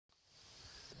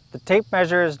The tape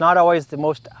measure is not always the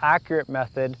most accurate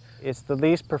method. It's the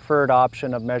least preferred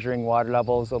option of measuring water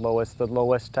levels, although it's the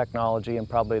lowest technology and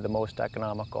probably the most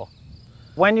economical.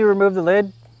 When you remove the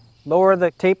lid, lower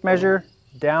the tape measure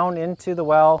down into the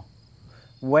well.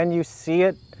 When you see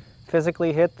it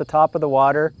physically hit the top of the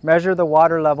water, measure the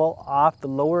water level off the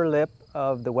lower lip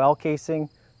of the well casing.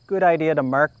 Good idea to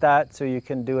mark that so you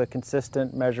can do a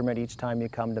consistent measurement each time you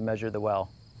come to measure the well.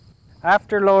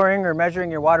 After lowering or measuring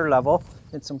your water level,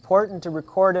 it's important to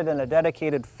record it in a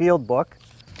dedicated field book.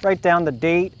 Write down the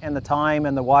date and the time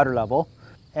and the water level,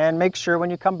 and make sure when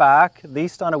you come back, at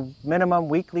least on a minimum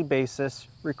weekly basis,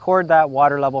 record that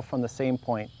water level from the same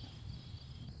point.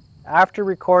 After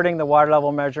recording the water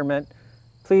level measurement,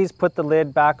 please put the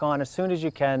lid back on as soon as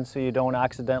you can so you don't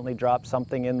accidentally drop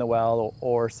something in the well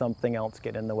or something else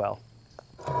get in the well.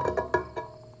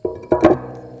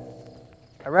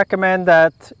 I recommend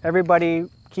that everybody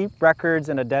keep records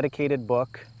in a dedicated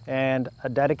book and a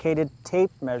dedicated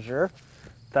tape measure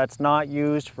that's not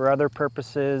used for other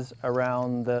purposes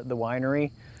around the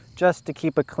winery, just to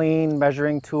keep a clean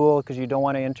measuring tool because you don't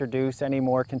want to introduce any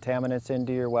more contaminants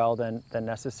into your well than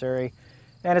necessary.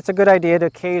 And it's a good idea to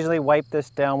occasionally wipe this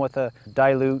down with a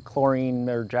dilute chlorine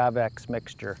or Javex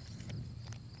mixture.